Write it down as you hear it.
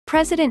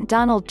President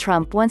Donald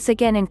Trump once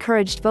again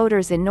encouraged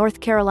voters in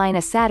North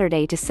Carolina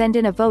Saturday to send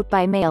in a vote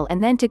by mail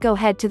and then to go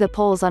head to the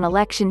polls on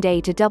Election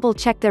Day to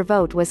double-check their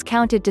vote was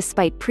counted,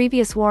 despite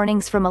previous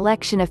warnings from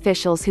election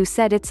officials who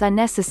said it's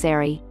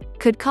unnecessary,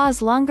 could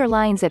cause longer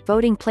lines at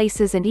voting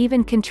places and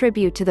even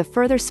contribute to the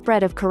further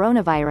spread of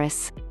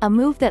coronavirus, a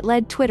move that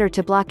led Twitter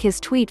to block his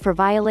tweet for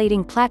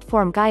violating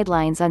platform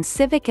guidelines on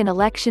civic and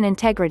election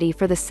integrity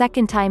for the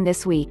second time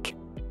this week.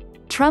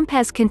 Trump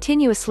has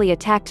continuously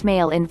attacked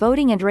mail-in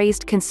voting and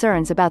raised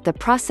concerns about the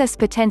process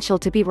potential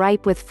to be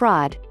ripe with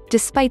fraud,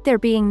 despite there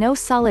being no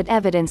solid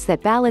evidence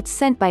that ballots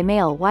sent by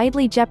mail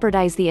widely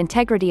jeopardize the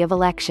integrity of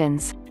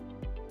elections.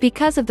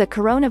 Because of the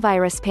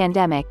coronavirus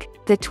pandemic,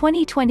 the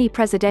 2020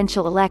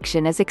 presidential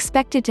election is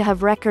expected to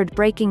have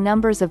record-breaking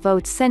numbers of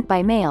votes sent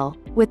by mail,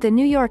 with the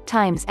New York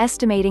Times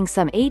estimating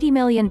some 80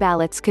 million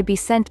ballots could be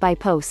sent by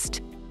post.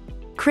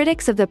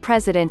 Critics of the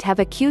president have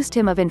accused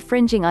him of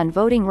infringing on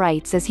voting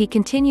rights as he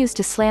continues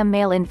to slam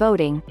mail-in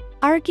voting,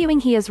 arguing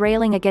he is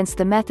railing against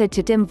the method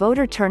to dim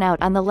voter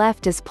turnout on the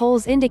left, as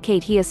polls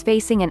indicate he is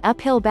facing an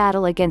uphill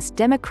battle against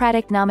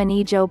Democratic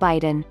nominee Joe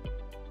Biden.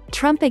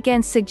 Trump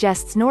again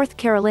suggests North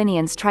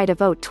Carolinians try to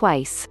vote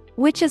twice,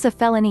 which is a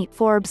felony.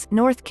 Forbes.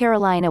 North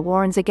Carolina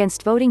warns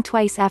against voting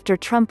twice after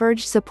Trump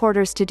urged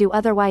supporters to do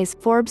otherwise.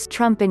 Forbes.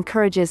 Trump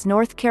encourages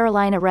North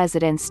Carolina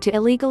residents to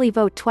illegally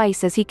vote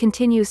twice as he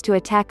continues to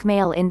attack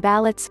mail-in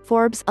ballots.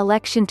 Forbes.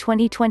 Election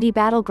 2020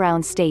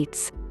 battleground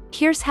states.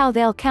 Here's how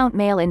they'll count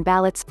mail-in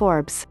ballots.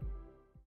 Forbes.